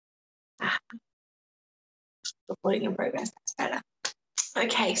recording in progress, that's better.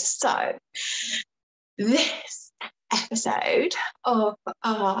 Okay, so this episode of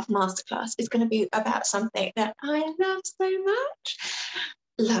our masterclass is going to be about something that I love so much.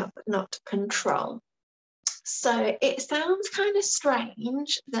 Love, not control. So it sounds kind of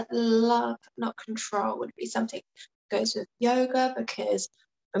strange that love, not control would be something that goes with yoga, because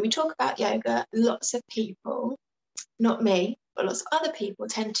when we talk about yoga, lots of people, not me, but lots of other people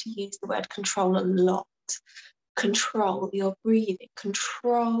tend to use the word control a lot. Control your breathing,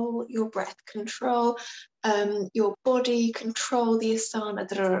 control your breath, control your body, control the asana.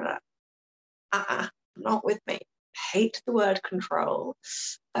 Not with me. I hate the word control.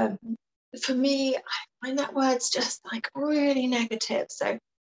 For me, I find that word's just like really negative. So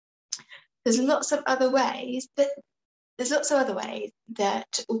there's lots of other ways that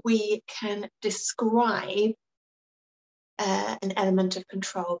we can describe an element of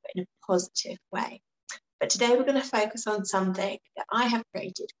control, but in a positive way. But today we're going to focus on something that I have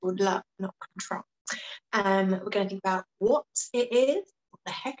created called love, not control. We're going to think about what it is. What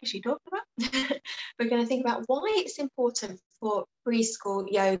the heck is she talking about? We're going to think about why it's important for preschool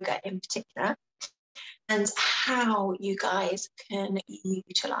yoga in particular, and how you guys can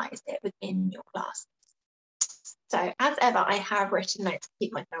utilize it within your classes. So as ever, I have written notes to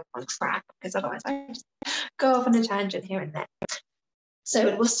keep myself on track, because otherwise I just go off on a tangent here and there.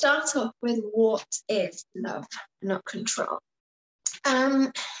 So we'll start off with what is love, not control.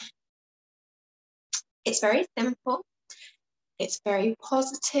 It's very simple, it's very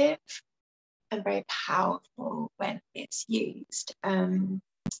positive and very powerful when it's used. And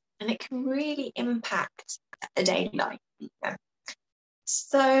it can really impact a daily life.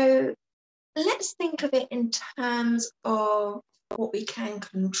 So let's think of it in terms of what we can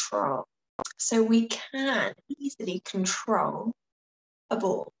control. So we can easily control a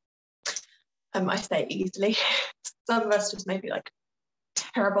ball. I say easily. Some of us just maybe like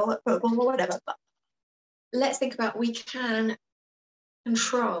terrible at football or whatever, but let's think about, we can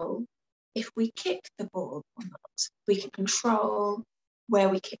control if we kick the ball or not. We can control where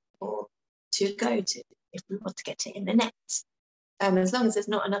we kick the ball to go to if we want to get it in the net. As long as there's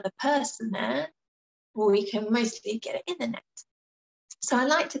not another person there, we can mostly get it in the net. So I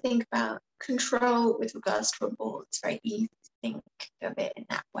like to think about control with regards to a ball. It's very easy to think of it in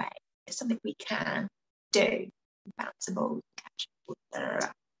that way. It's something we can do. Bounce a ball, catch a ball.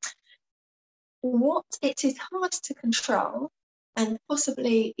 What it is hard to control, and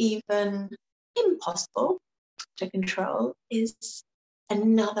possibly even impossible to control, is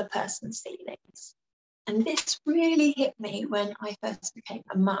another person's feelings. And this really hit me when I first became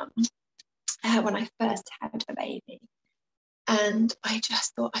a mum, when I first had a baby. And I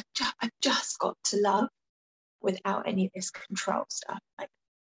just thought, I've just got to love without any of this control stuff. Like,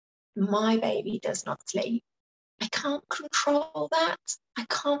 my baby does not sleep. I can't control that. I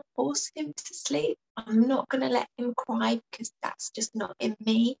can't force him to sleep. I'm not going to let him cry, because that's just not in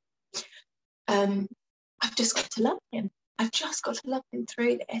me. I've just got to love him. I've just got to love him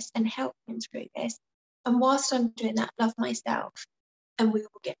through this and help him through this. And whilst I'm doing that, love myself, and we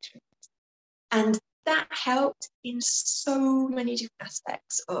will get through it. And that helped in so many different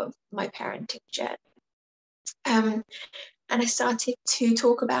aspects of my parenting journey. And I started to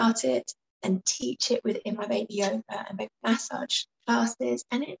talk about it and teach it within my baby yoga and baby massage classes,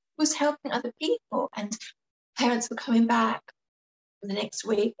 and it was helping other people. And parents were coming back the next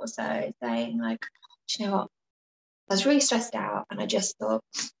week or so saying, like, do you know what, I was really stressed out, and I just thought,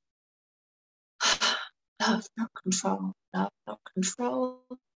 love, not control, love, not control,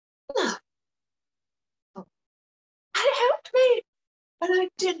 love. And it helped me, and I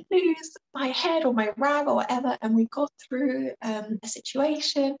didn't lose my head or my rag or whatever, and we got through a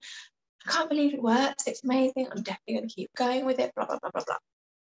situation. I can't believe it works. It's amazing. I'm definitely going to keep going with it, blah, blah, blah, blah, blah.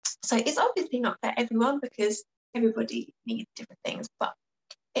 So it's obviously not for everyone, because everybody needs different things, but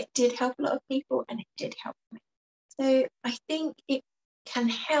it did help a lot of people, and it did help me. So I think it can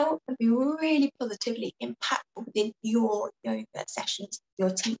help and be really positively impactful within your yoga sessions,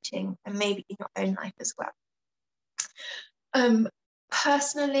 your teaching, and maybe in your own life as well.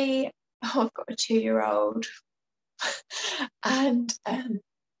 Personally, I've got a 2-year-old, and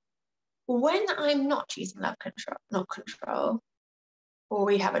when I'm not using love, control, not control, or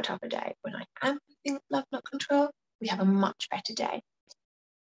we have a tougher day, when I am using love, not control, we have a much better day.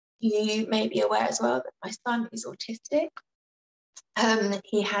 You may be aware as well that my son is autistic.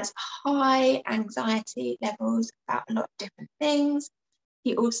 He has high anxiety levels about a lot of different things.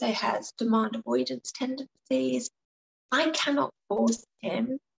 He also has demand avoidance tendencies. I cannot force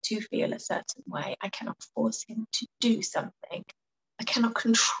him to feel a certain way. I cannot force him to do something. I cannot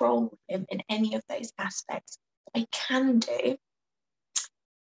control him in any of those aspects. I can do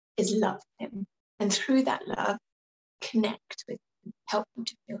is love him. And through that love, connect with him, help him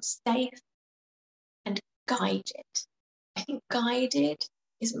to feel safe and guided. I think guided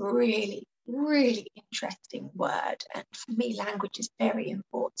is a really, really interesting word. And for me, language is very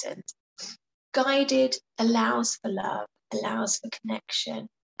important. Guided allows for love, allows for connection.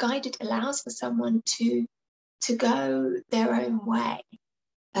 Guided allows for someone to go their own way.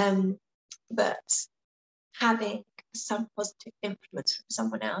 But having some positive influence from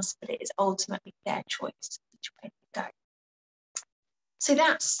someone else, but it is ultimately their choice which way they go. So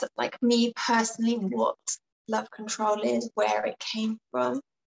that's like me personally, what love control is, where it came from.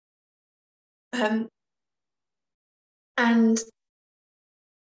 And I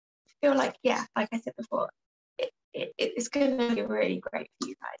feel like, yeah, like I said before, it's going to be really great for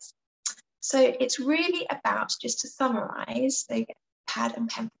you guys. So it's really about, just to summarize, so get pad and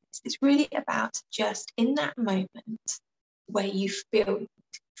pen. It's really about just in that moment where you feel you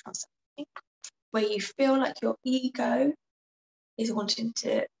need to control something, where you feel like your ego is wanting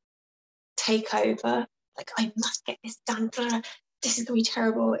to take over, like I must get this done, this is going to be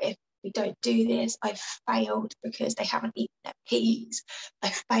terrible if we don't do this, I've failed because they haven't eaten their peas,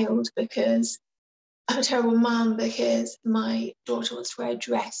 I've failed because I'm a terrible mum, because my daughter wants to wear a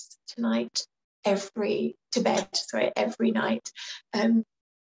dress tonight every night.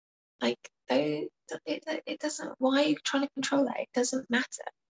 Like it doesn't, why are you trying to control that? It doesn't matter.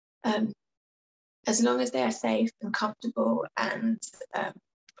 As long as they're safe and comfortable, and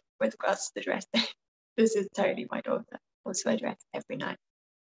with regards to the dress, this is totally my daughter, wants to wear a dress every night.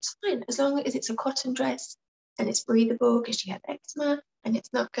 It's fine, as long as it's a cotton dress and it's breathable because she has eczema and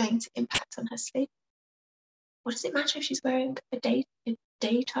it's not going to impact on her sleep. What does it matter if she's wearing a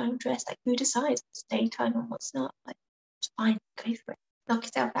daytime dress? Like, who decides what's daytime and what's not? Like, it's fine, go for it. Knock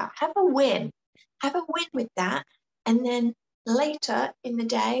yourself out. Have a win with that. And then later in the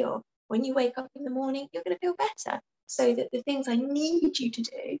day, or when you wake up in the morning, you're going to feel better. So that the things I need you to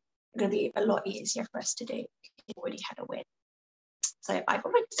do are going to be a lot easier for us to do. You've already had a win. So I've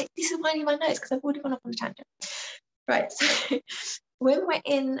already said, this is why I need my notes, because I've already gone off on a tangent. Right, so when we're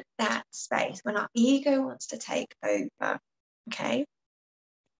in that space, when our ego wants to take over, okay,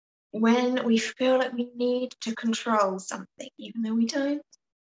 when we feel like we need to control something, even though we don't,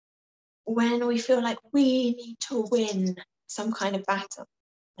 when we feel like we need to win some kind of battle,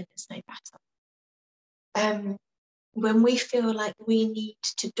 when there's no battle, when we feel like we need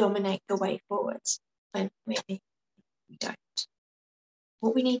to dominate the way forwards, when we don't,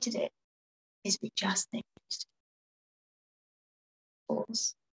 what we need to do is we just need to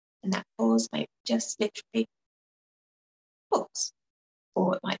pause. And that pause might just literally pause,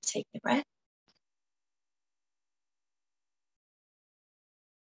 or it might take a breath.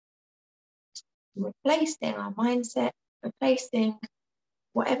 Replacing our mindset, replacing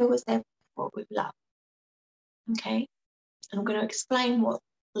whatever was there before with love. Okay? And I'm going to explain what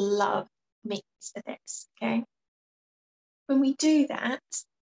love means for this. Okay? When we do that,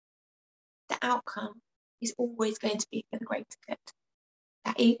 the outcome is always going to be for the greater good.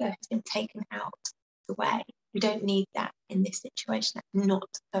 That ego has been taken out of the way. We don't need that in this situation. That's not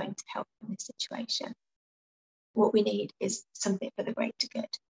going to help in this situation. What we need is something for the greater good.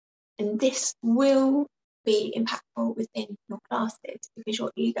 And this will be impactful within your classes, because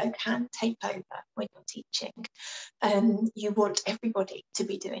your ego can take over when you're teaching. You want everybody to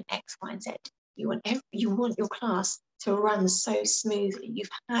be doing X, Y, and Z. You want your class to run so smoothly. You've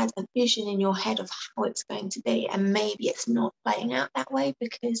had a vision in your head of how it's going to be, and maybe it's not playing out that way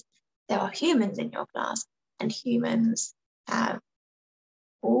because there are humans in your class, and humans have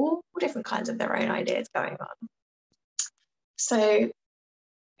all different kinds of their own ideas going on. So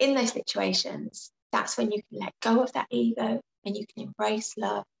in those situations, that's when you can let go of that ego and you can embrace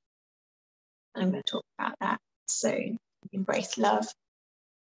love. And I'm going to talk about that soon. Embrace love,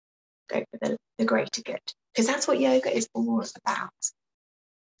 go for the greater good, because that's what yoga is all about.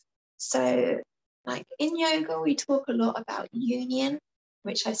 So, like in yoga, we talk a lot about union,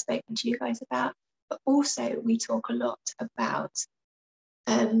 which I've spoken to you guys about, but also we talk a lot about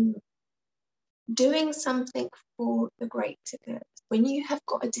doing something for the greater good. When you have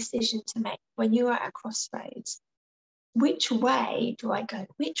got a decision to make, when you are at a crossroads, which way do I go?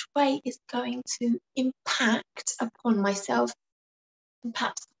 Which way is going to impact upon myself,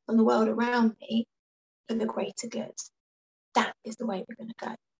 impact on the world around me for the greater good? That is the way we're going to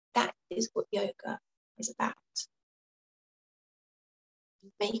go. That is what yoga is about.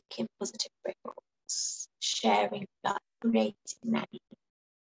 Making positive ripples, sharing love, creating that.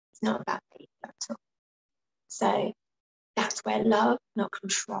 It's not about the ego at all. So that's where love, not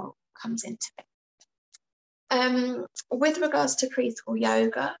control, comes into it. With regards to preschool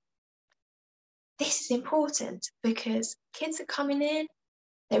yoga, this is important because kids are coming in,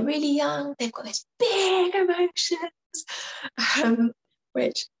 they're really young, they've got this big emotions,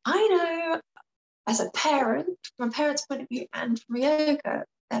 which I know as a parent, from a parent's point of view and from a yoga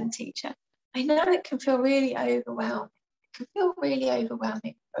teacher, I know it can feel really overwhelming. It can feel really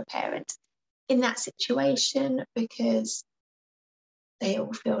overwhelming for a parent in that situation because they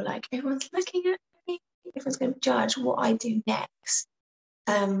all feel like everyone's looking at me, everyone's going to judge what I do next.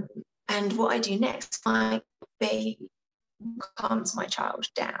 And what I do next might be calms my child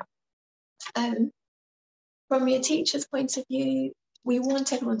down. From your teacher's point of view, we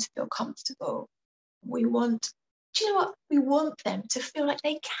want everyone to feel comfortable. Do you know what? We want them to feel like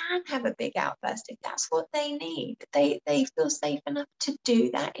they can have a big outburst if that's what they need. They feel safe enough to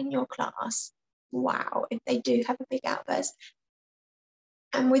do that in your class. Wow, if they do have a big outburst.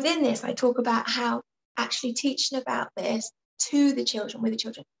 And within this, I talk about how actually teaching about this to the children, with the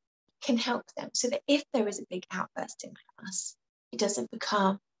children, can help them so that if there is a big outburst in class, it doesn't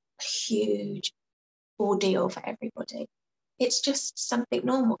become a huge ordeal for everybody. It's just something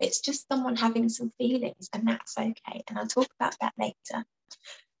normal. It's just someone having some feelings, and that's okay. And I'll talk about that later.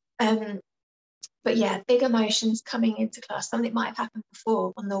 But yeah, big emotions coming into class, something might have happened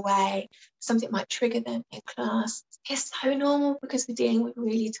before on the way, something might trigger them in class. It's so normal because we're dealing with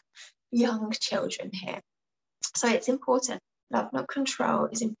really young children here. So it's important. Love, not control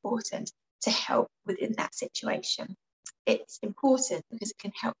is important to help within that situation. It's important because it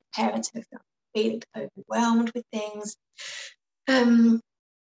can help parents who are feeling overwhelmed with things.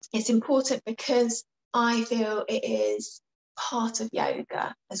 It's important because I feel it is part of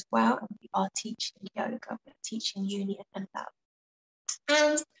yoga as well, and we are teaching yoga, we're teaching union and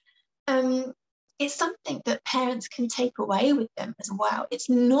love. And it's something that parents can take away with them as well. It's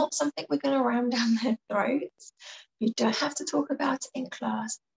not something we're going to ram down their throats. You don't have to talk about it in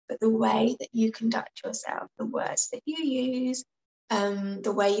class, but the way that you conduct yourself, the words that you use,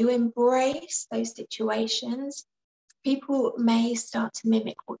 the way you embrace those situations, people may start to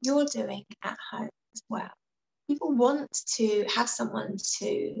mimic what you're doing at home as well. People want to have someone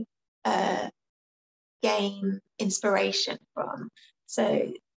to gain inspiration from.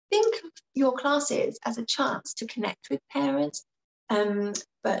 So think of your classes as a chance to connect with parents,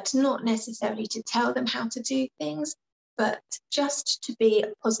 but not necessarily to tell them how to do things, but just to be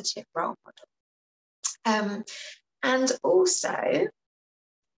a positive role model. And also,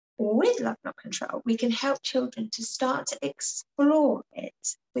 with Love Not Control, we can help children to start to explore it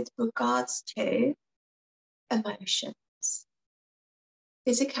with regards to emotions,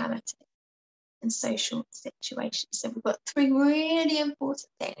 physicality, and social situations. So we've got 3 really important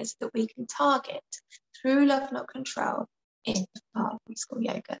things that we can target through Love Not Control in our preschool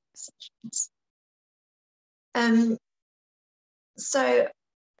yoga sessions. So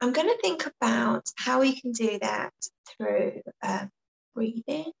I'm going to think about how we can do that through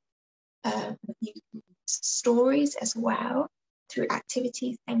breathing. You can use stories as well, through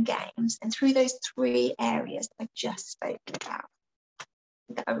activities and games, and through those 3 areas that I've just spoken about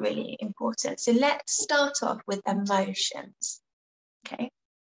that are really important. So let's start off with emotions. Okay,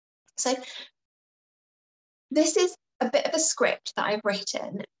 so this is a bit of a script that I've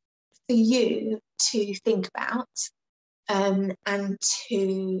written for you to think about and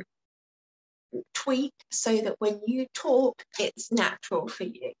to tweak so that when you talk, it's natural for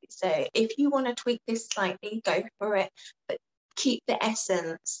you. So if you want to tweak this slightly, go for it, but keep the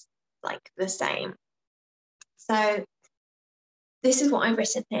essence like the same. So this is what I've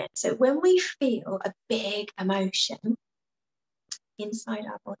written here. So when we feel a big emotion inside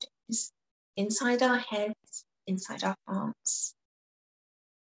our bodies, inside our heads, inside our hearts,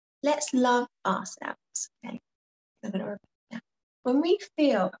 let's love ourselves. Okay, I'm going to repeat that. When we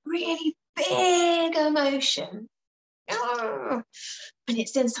feel a really big emotion, and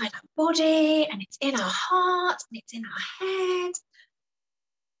it's inside our body, and it's in our heart, and it's in our head,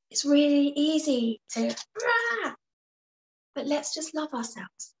 it's really easy to, but let's just love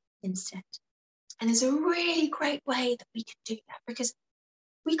ourselves instead. And there's a really great way that we can do that, because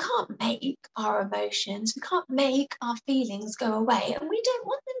we can't make our emotions, we can't make our feelings go away, and we don't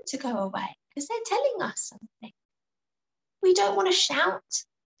want them to go away because they're telling us something. We don't want to shout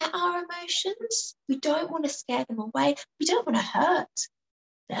at our emotions. We don't want to scare them away. We don't want to hurt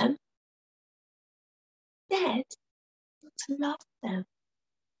them. Instead, we want to love them.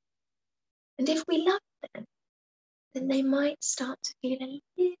 And if we love them, then they might start to feel a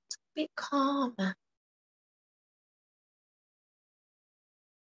little bit calmer.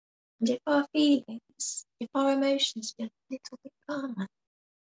 And if our feelings, if our emotions feel a little bit calmer,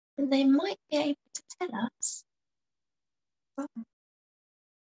 then and they might be able to tell us.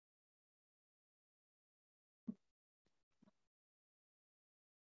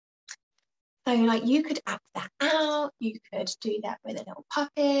 So like you could act that out, you could do that with a little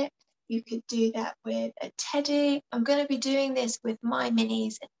puppet, you could do that with a teddy. I'm going to be doing this with my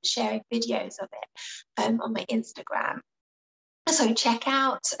minis and sharing videos of it on my Instagram. So check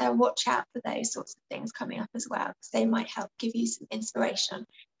out, watch out for those sorts of things coming up as well, because they might help give you some inspiration on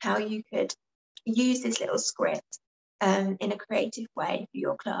how you could use this little script in a creative way for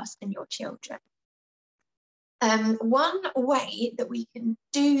your class and your children. One way that we can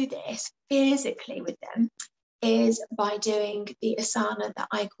do this physically with them is by doing the asana that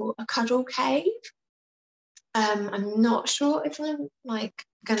I call a cuddle cave. I'm not sure if I'm like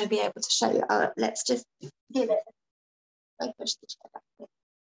going to be able to show you. Let's just give it. I push the chair back.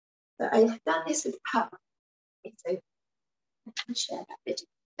 So I've done this with her. So I can share that video.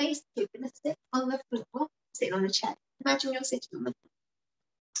 Basically, you're going to sit on the floor, sitting on the chair. Imagine you're sitting on the floor.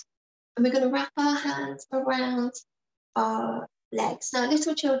 And we're going to wrap our hands around our legs. Now,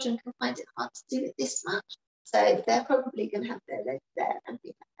 little children can find it hard to do it this much, so they're probably going to have their legs there and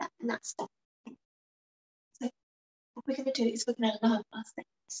things like that, and that's stuff. So what we're going to do is we're going to allow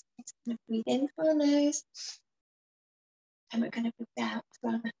ourselves. It's going to breathe in through our nose, and we're going to breathe out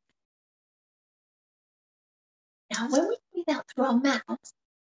through our mouth. Now, when we breathe out through our mouth,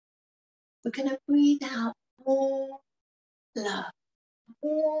 we're going to breathe out more love,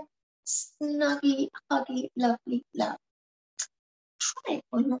 more snuggy, huggy, lovely love. Try it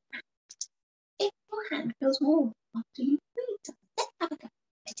on your hand. If your hand feels warm after you breathe, let's have a go.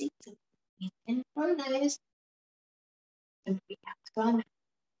 Ready? So breathe in through our nose and breathe out through our mouth.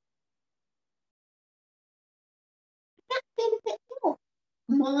 That feel a bit more.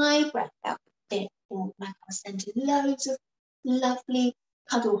 My breath felt a bit more like I was sending loads of lovely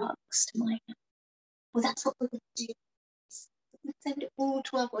cuddle hugs to my hand. Well, that's what we're going to do. We're going to send it all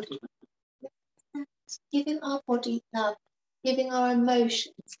to our body. Giving our body love, giving our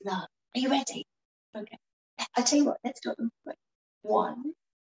emotions love. Are you ready? Okay. I tell you what, let's do it in 1,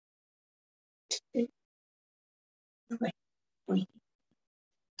 2, 3. Breathe.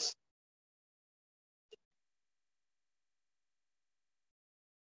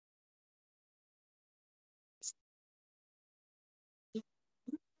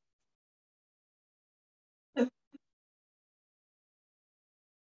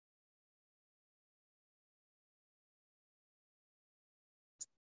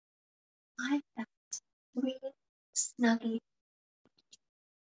 Like that. Really snuggy.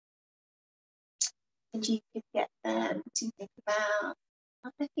 And you could get them to think about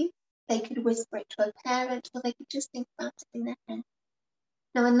empathy. They could whisper it to a parent, or they could just think about it in their head.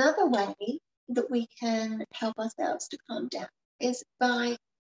 Now, another way that we can help ourselves to calm down is by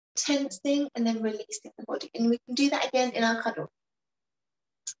tensing and then releasing the body. And we can do that again in our cuddle.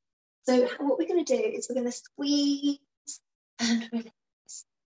 So what we're going to do is we're going to squeeze and release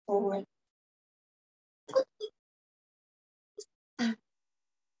forward.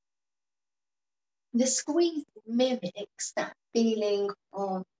 The squeeze mimics that feeling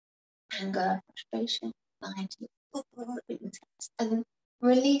of anger, frustration, anxiety, and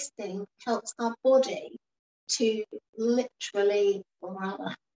releasing helps our body to literally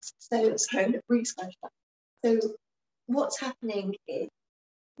relax. So what's happening is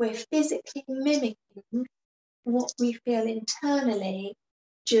we're physically mimicking what we feel internally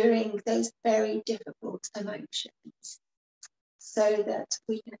during those very difficult emotions, so that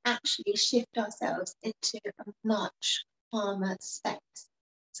we can actually shift ourselves into a much calmer space.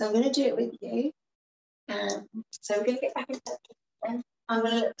 So I'm going to do it with you. So we're going to get back into it. I'm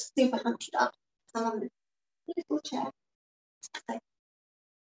going to look super hunched up. So I'm on this little chair. So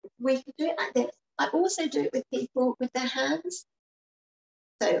we can do it like this. I also do it with people with their hands.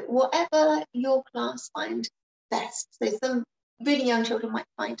 So whatever your class find best. So some really young children might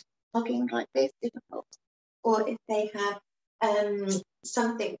find hugging like this difficult, or if they have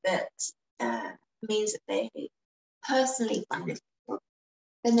something that means that they personally find it difficult,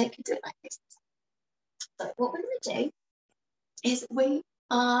 then they can do it like this. So what we're going to do is we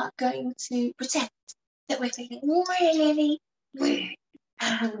are going to pretend that we're feeling really, really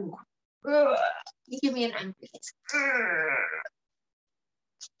angry. You give me an angry face.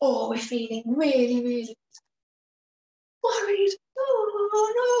 Or we're feeling really, really worried.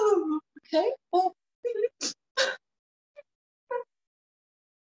 Oh no. Okay. Or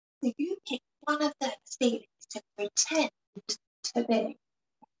so you pick one of those feelings to pretend to be.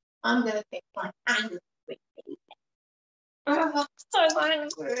 I'm going to pick my angry feeling. Oh, I'm so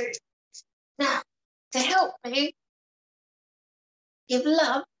angry. Now, to help me give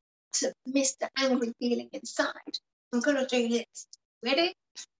love to miss the angry feeling inside, I'm going to do this. Ready?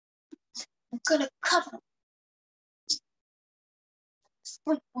 I'm going to cover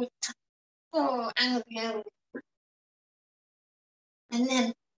squint with angry, angry. And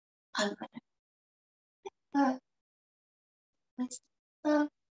then I'm going to let go.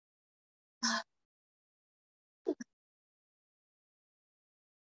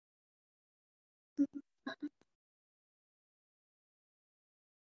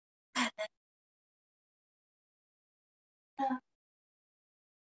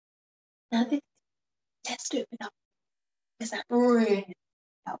 Now this, let's do it without, because that really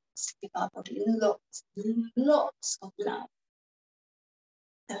helps give our body lots of love.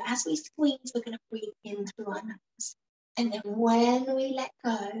 So as we squeeze, we're going to breathe in through our nose. And then when we let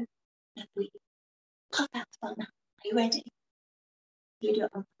go, and we pop out of our mouth. Are you ready? You do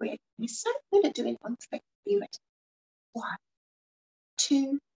it on 3. You're so good at doing it on 3. Are you ready? 1,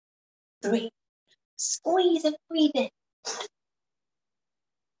 2, 3. Squeeze and breathe in.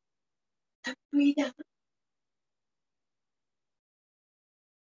 And breathe out.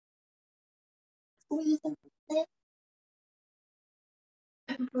 Squeeze and breathe in.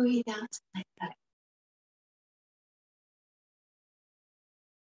 And breathe out and let go.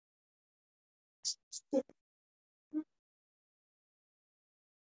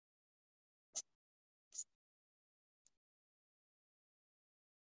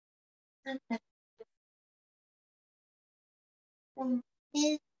 And then one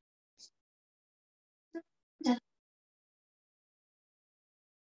in. And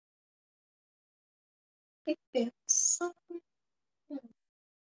it feels so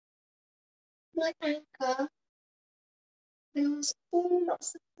my anchor feels all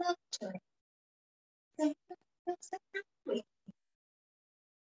lots of love to it. So it feels so angry.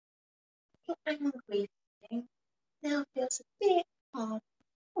 Your angry feeling now feels a bit calm.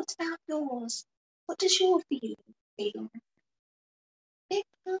 What about yours? What does your feeling feel? Bit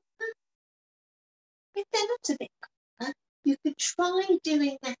calmer? If they're not a bit calmer, you could try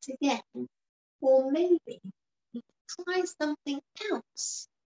doing that again, or maybe you could try something else.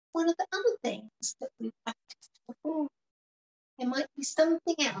 One of the other things that we've practiced before. There might be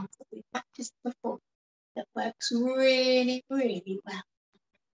something else that we've practiced before that works really, really well. I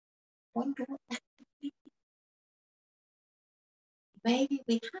wonder what that could be. Maybe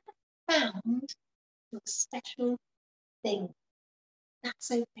we haven't found your special thing.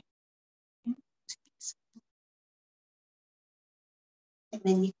 That's okay. And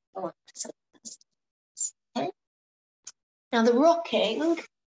then you can go on to something else. Okay? Now the rocking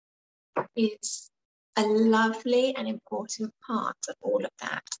is a lovely and important part of all of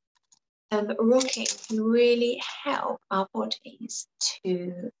that. Rocking can really help our bodies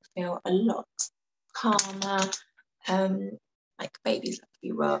to feel a lot calmer, like babies love to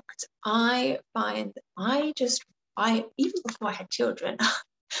be rocked. I find that even before I had children,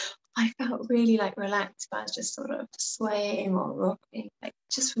 I felt really like relaxed by just sort of swaying or rocking, like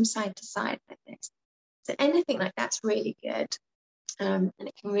just from side to side like this. So anything like that's really good. And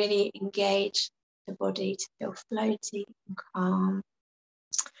it can really engage the body to feel floaty and calm.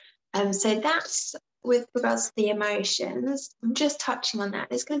 So that's with regards to the emotions. I'm just touching on that.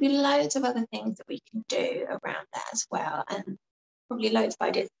 There's going to be loads of other things that we can do around that as well, and probably loads of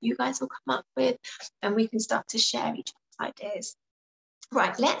ideas you guys will come up with, and we can start to share each other's ideas.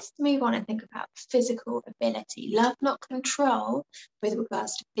 Right, let's move on and think about physical ability. Love, not control, with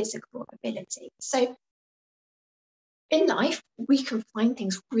regards to physical ability. So in life, we can find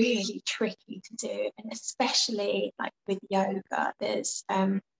things really tricky to do, and especially like with yoga, there's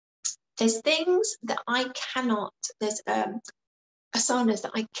things that I cannot, there's asanas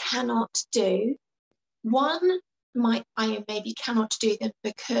that I cannot do. One, I maybe cannot do them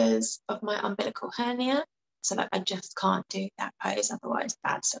because of my umbilical hernia. So like I just can't do that pose, otherwise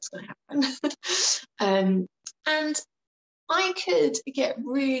bad stuff's going to happen. And I could get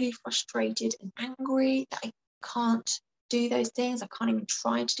really frustrated and angry that I can't do those things. I can't even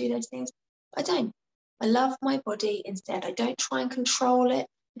try to do those things. But I don't. I love my body instead. I don't try and control it.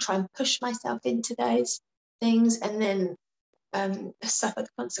 I try and push myself into those things and then suffer the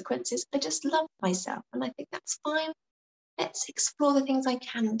consequences. I just love myself, and I think that's fine. Let's explore the things I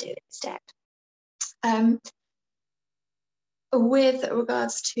can do instead. With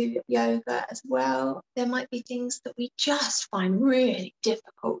regards to yoga as well, there might be things that we just find really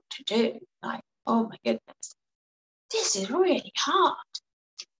difficult to do. Like, oh my goodness, this is really hard.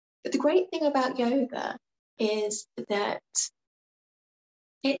 But the great thing about yoga is that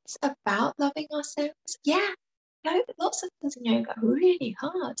it's about loving ourselves. Yeah, lots of things in yoga are really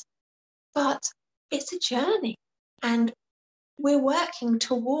hard, but it's a journey. And we're working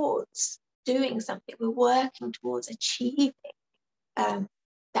towards doing something. We're working towards achieving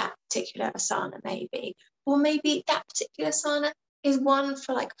that particular asana, maybe. Or maybe that particular asana is one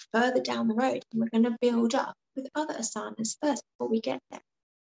for like further down the road, and we're going to build up with other asanas first before we get there.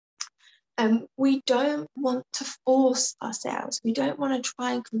 We don't want to force ourselves. We don't want to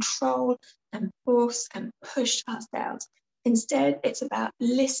try and control and force and push ourselves. Instead, it's about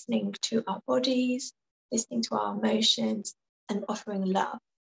listening to our bodies, listening to our emotions, and offering love.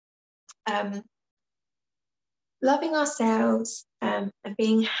 Loving ourselves and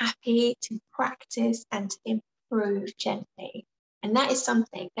being happy to practice and to improve gently. And that is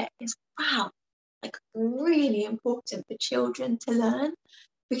something that is, wow, like really important for children to learn.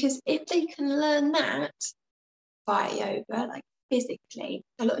 Because if they can learn that via yoga, like physically,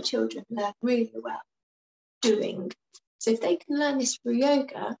 a lot of children learn really well doing. So if they can learn this through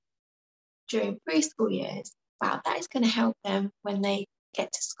yoga during preschool years, wow, that is going to help them when they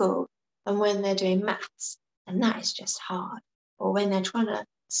get to school and when they're doing maths. And that is just hard. Or when they're trying to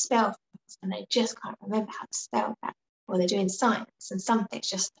spell things and they just can't remember how to spell that. Or they're doing science and something's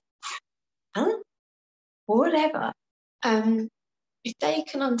just, huh? Or whatever. If they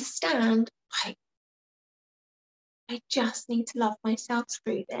can understand, like, I just need to love myself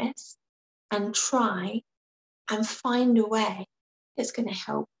through this and try and find a way that's going to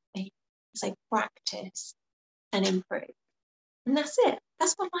help me as I practice and improve. And that's it.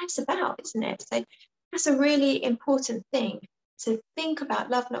 That's what life's about, isn't it? So that's a really important thing to think about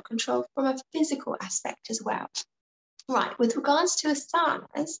love, not control, from a physical aspect as well. Right, with regards to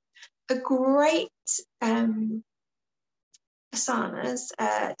asanas, a great asanas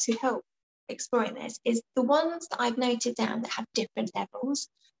to help exploring this is the ones that I've noted down that have different levels.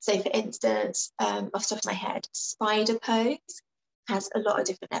 So for instance, off the top of my head, spider pose has a lot of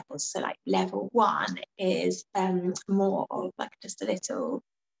different levels. So like level 1 is more of like just a little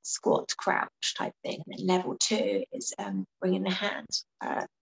squat crouch type thing. And then level 2 is bringing the hands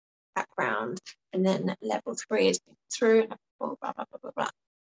background. And then level 3 is through, blah, blah, blah, blah, blah.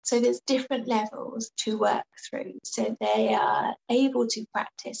 So there's different levels to work through. So they are able to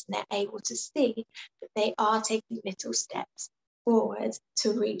practice and they're able to see that they are taking little steps forward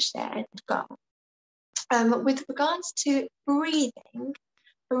to reach their end goal. With regards to breathing,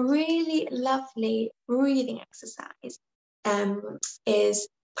 a really lovely breathing exercise is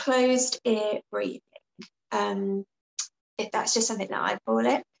closed ear breathing. If that's just something that I call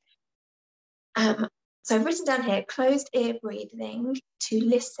it. So I've written down here, closed ear breathing to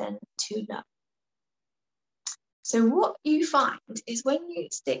listen to love. So what you find is when you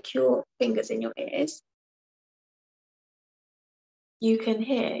stick your fingers in your ears, you can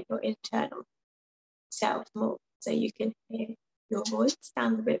hear your internal self more. So you can hear your voice,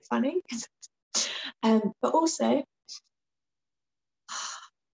 sounds a bit funny. But also,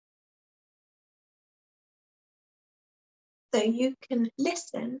 so you can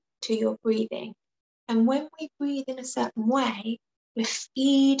listen to your breathing. And when we breathe in a certain way, we're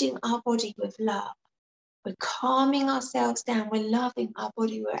feeding our body with love. We're calming ourselves down. We're loving our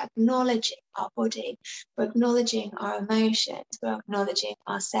body. We're acknowledging our body. We're acknowledging our emotions. We're acknowledging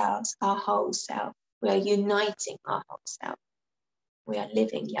ourselves, our whole self. We are uniting our whole self. We are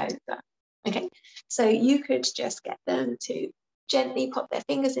living yoga. Okay, so you could just get them to gently pop their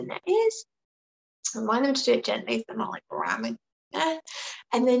fingers in their ears. Remind them to do it gently, so they're not like ramming.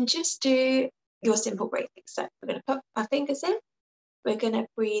 And then just do your simple breathing. So we're going to put our fingers in. We're going to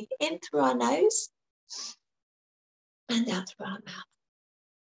breathe in through our nose and out through our mouth.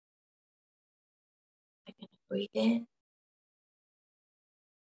 We're going to breathe in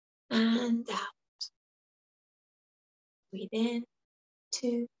and out. Breathe in,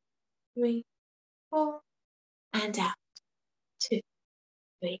 2, 3, 4, and out, 2,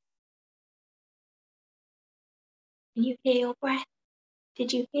 3. Can you hear your breath?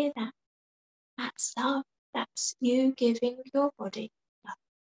 Did you hear that? That's love. That's you giving your body love.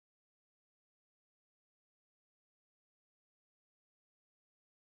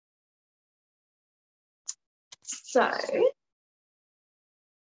 So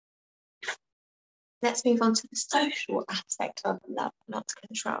let's move on to the social aspect of love, not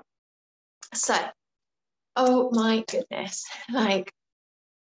control. So, oh my goodness, like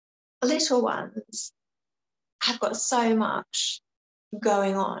little ones have got so much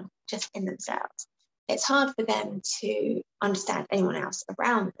going on just in themselves. It's hard for them to understand anyone else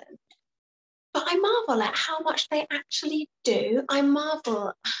around them. But I marvel at how much they actually do. I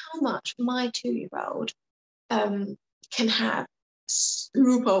marvel how much my 2-year-old can have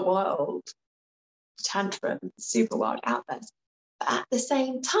super wild tantrums, super wild outbursts. But at the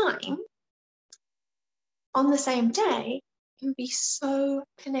same time, on the same day, can be so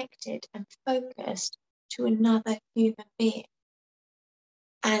connected and focused to another human being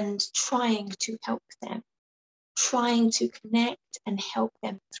and trying to help them, trying to connect and help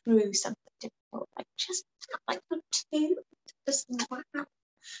them through something difficult. Like just like the two, just wow.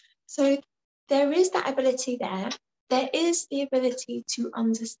 So there is that ability there. There is the ability to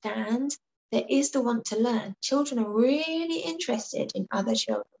understand. There is the want to learn. Children are really interested in other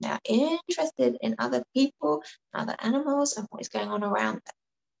children. They're interested in other people, other animals, and what is going on around them.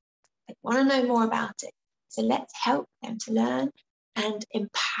 They want to know more about it. So let's help them to learn and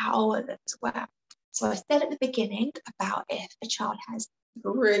empower them as well. So I said at the beginning about if a child has a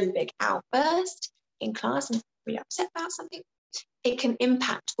really big outburst in class and is really upset about something, it can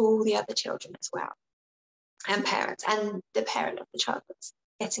impact all the other children as well, and parents, and the parent of the child that's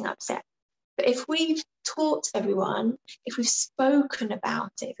getting upset. But if we've taught everyone, if we've spoken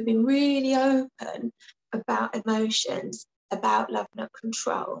about it, if we've been really open about emotions, about love, not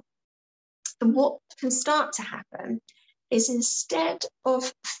control, then what can start to happen is instead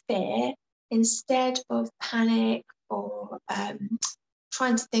of fear, instead of panic or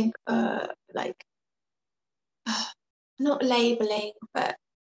trying to think not labeling, but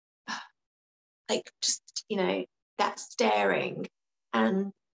like just, you know, that staring,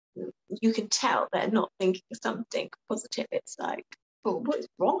 and you can tell they're not thinking something positive. It's like, oh, what is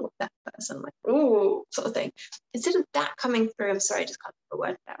wrong with that person? Like, oh, sort of thing. Instead of that coming through, I'm sorry, I just can't think of a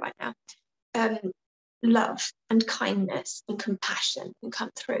word for that right now. Love and kindness and compassion can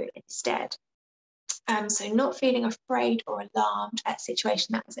come through instead. So not feeling afraid or alarmed at a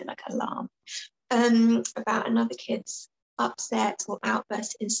situation, that was it, like alarm, about another kid's upset or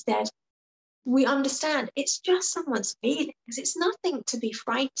outburst. Instead, we understand it's just someone's feelings. It's nothing to be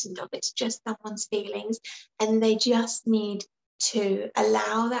frightened of. It's just someone's feelings, and they just need to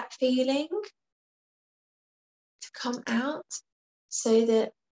allow that feeling to come out so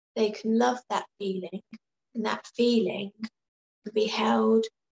that they can love that feeling, and that feeling can be held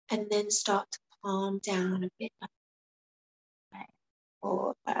and then start to calm down a bit,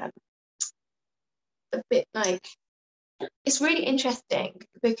 or a bit like, it's really interesting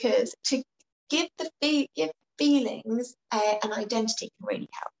because to give feelings an identity can really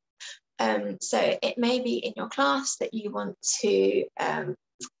help. So it may be in your class that you want to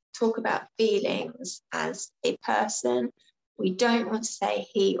talk about feelings as a person. We don't want to say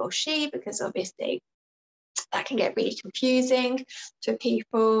he or she, because obviously that can get really confusing to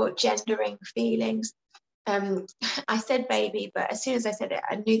people, gendering feelings. I said baby, but as soon as I said it,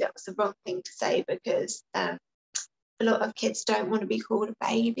 I knew that was the wrong thing to say, because a lot of kids don't want to be called a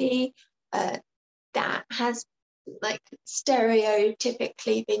baby. That has like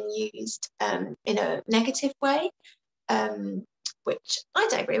stereotypically been used in a negative way, which I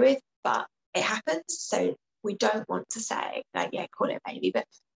don't agree with, but it happens. So we don't want to say like, yeah, call it a baby, but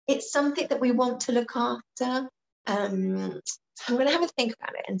it's something that we want to look after. So I'm going to have a think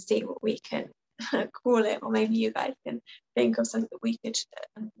about it and see what we can call it, or maybe you guys can think of something that we could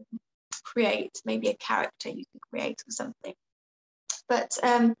create, maybe a character you can create or something. But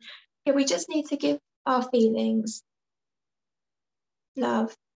yeah, we just need to give our feelings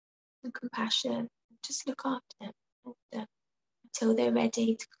love and compassion, just look after them until they're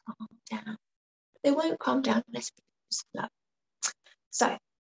ready to calm down. But they won't calm down unless we use love. So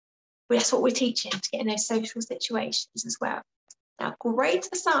that's what we're teaching, to get in those social situations as well. Now, great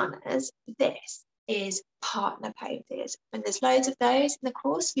asanas, this is partner poses, and there's loads of those in the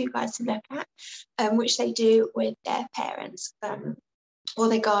course for you guys to look at, which they do with their parents or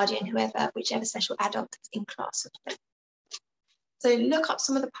their guardian, whichever special adult is in class with them. So look up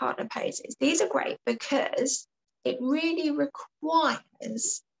some of the partner poses. These are great because it really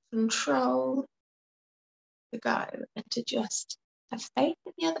requires control to go and to just have faith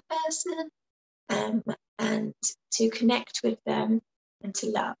in the other person, and to connect with them and to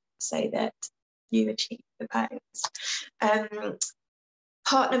love, so that you achieve the pose.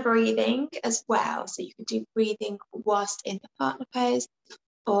 Partner breathing as well. So you can do breathing whilst in the partner pose,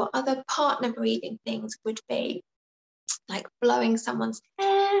 or other partner breathing things would be like blowing someone's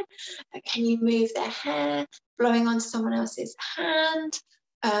hair. Can you move their hair? Blowing onto someone else's hand.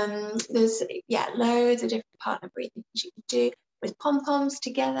 There's loads of different partner breathing things you can do with pom-poms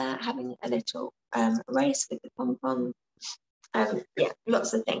together, having a little race with the pom-pom.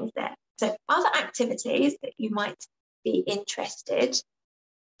 Lots of things there. So other activities that you might be interested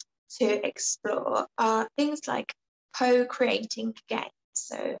to explore are things like co-creating games.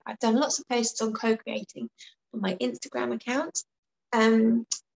 So I've done lots of posts on co-creating on my Instagram account.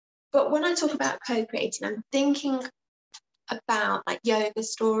 But when I talk about co-creating, I'm thinking about like yoga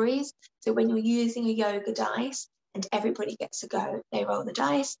stories. So when you're using a yoga dice, and everybody gets to go. They roll the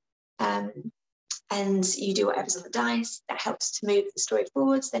dice, and you do whatever's on the dice. That helps to move the story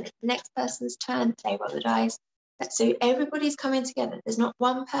forwards. Then it's the next person's turn, they roll the dice. So everybody's coming together. There's not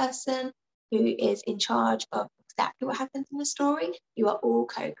one person who is in charge of exactly what happens in the story. You are all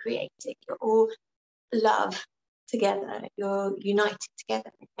co-creating. You're all love together. You're united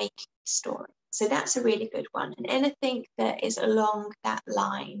together and making a story. So that's a really good one. And anything that is along that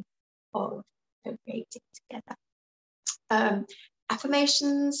line of co-creating together.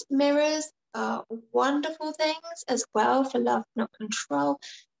 Affirmations, mirrors are wonderful things as well for love, not control.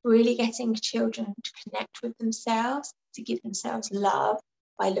 Really getting children to connect with themselves, to give themselves love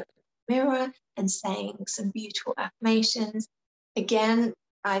by looking at the mirror and saying some beautiful affirmations. Again,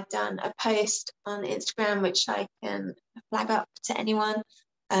 I've done a post on Instagram, which I can flag up to anyone,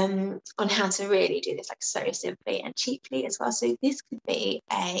 on how to really do this like so simply and cheaply as well. So this could be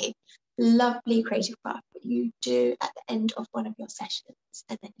a lovely creative craft that you do at the end of one of your sessions,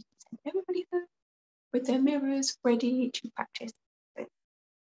 and then you can send everybody home with their mirrors ready to practice.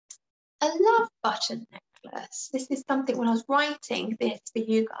 A love button necklace. This is something, when I was writing this for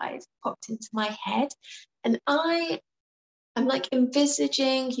you guys, popped into my head, and I'm like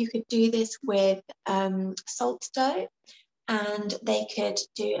envisaging you could do this with salt dough, and they could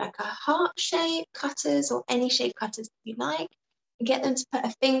do like a heart shape cutters or any shape cutters that you like, and get them to put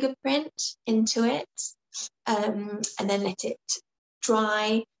a fingerprint into it, and then let it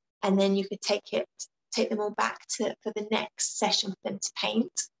dry, and then you could take them all back for the next session for them to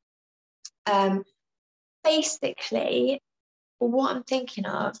paint. Basically, what I'm thinking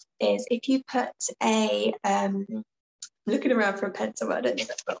of is if you put a looking around for a pencil, but I don't think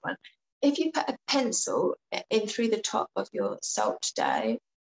I've got one. If you put a pencil in through the top of your salt dough,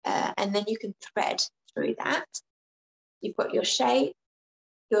 and then you can thread through that, you've got your shape,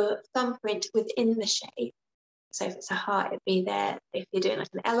 your thumbprint within the shape. So if it's a heart, it'd be there. If you're doing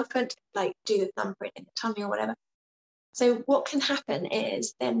like an elephant, like do the thumbprint in the tummy or whatever. So what can happen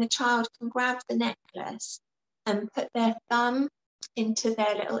is then the child can grab the necklace and put their thumb into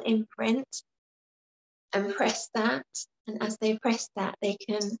their little imprint and press that. And as they press that, they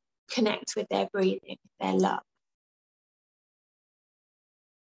can connect with their breathing, their love.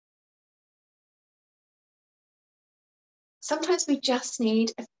 Sometimes we just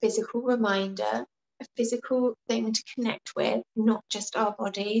need a physical reminder, a physical thing to connect with, not just our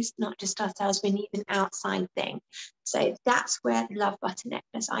bodies, not just ourselves. We need an outside thing. So that's where the love button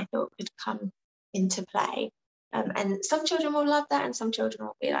necklace, I thought, could come into play. And some children will love that, and some children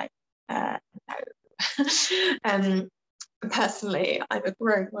will be like, no. Personally, I'm a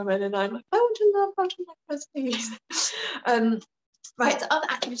grown woman, and I'm like, I want a love button necklace, please. Right, the other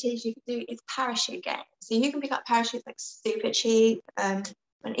activities you can do is parachute games. So you can pick up parachutes like super cheap on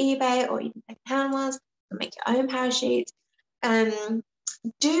eBay, or even second-hand ones, and make your own parachutes.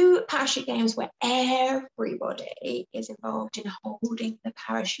 Do parachute games where everybody is involved in holding the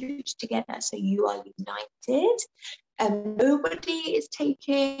parachute together, so you are united, and nobody is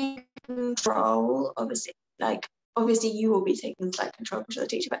taking control. Obviously you will be taking slight control because you're the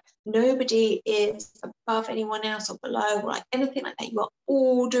teacher, but nobody is above anyone else or below or like anything like that. You are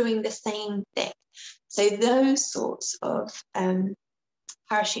all doing the same thing. So those sorts of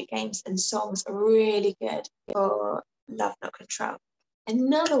parachute games and songs are really good for love, not control.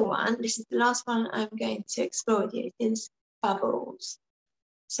 Another one, this is the last one I'm going to explore with you, is bubbles.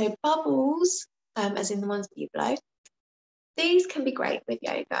 So bubbles, as in the ones that you blow, these can be great with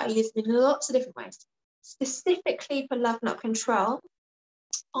yoga. I use them in lots of different ways. Specifically for love, not control,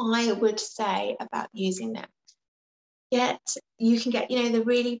 I would say about using them. Yet you can get, the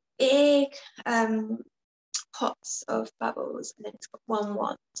really big pots of bubbles, and then it's got one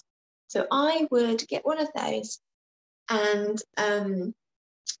wand. So I would get one of those and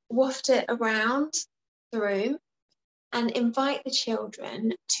waft it around the room and invite the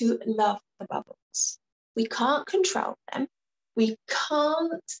children to love the bubbles. We can't control them. We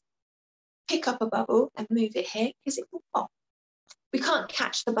can't pick up a bubble and move it here because it will pop. We can't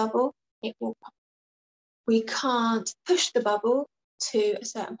catch the bubble, it will pop. We can't push the bubble to a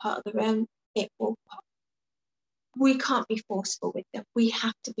certain part of the room, it will pop. We can't be forceful with them. We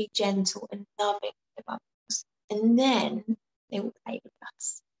have to be gentle and loving with the bubbles. And then they will play with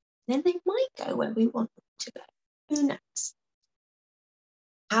us. Then they might go where we want them to go. Who knows?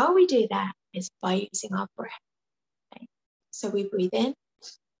 How we do that is by using our breath. Okay? So we breathe in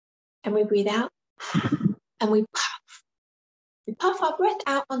and we breathe out and we puff. We puff our breath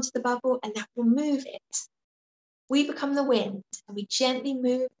out onto the bubble, and that will move it. We become the wind and we gently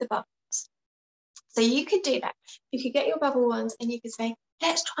move the bubbles. So you could do that. You could get your bubble ones and you could say,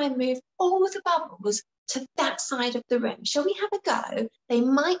 let's try and move all the bubbles to that side of the room. Shall we have a go? They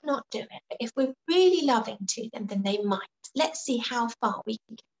might not do it, but if we're really loving to them, then they might. Let's see how far we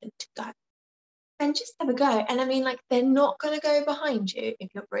can get them to go. And just have a go. And I mean, like, they're not going to go behind you if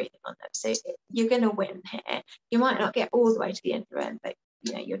you're breathing on them. So you're going to win here. You might not get all the way to the end of the room, but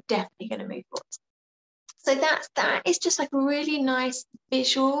you know, you're definitely going to move forward. So that is just like a really nice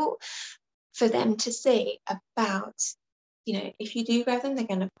visual for them to see about, you know, if you do grab them, they're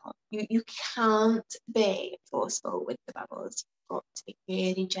going to pop. You can't be forceful with the bubbles. You've got to be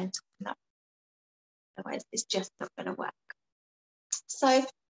really gentle enough. Otherwise, it's just not going to work. So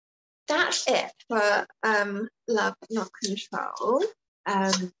that's it for Love Not Control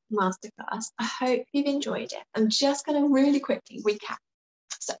Masterclass. I hope you've enjoyed it. I'm just going to really quickly recap.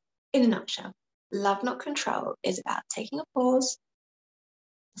 So in a nutshell, Love Not Control is about taking a pause,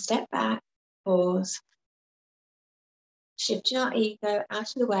 step back, pause, shifting our ego out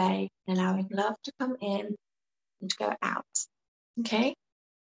of the way, and allowing love to come in and to go out. Okay?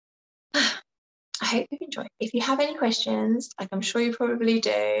 I hope you've enjoyed. If you have any questions, like I'm sure you probably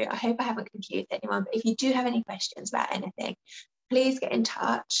do, I hope I haven't confused anyone, but if you do have any questions about anything, please get in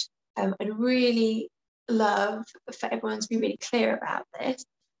touch. I'd really love for everyone to be really clear about this.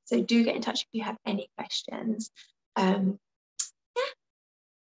 So do get in touch if you have any questions. Yeah.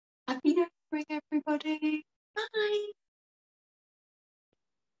 Happy November, everybody. Bye.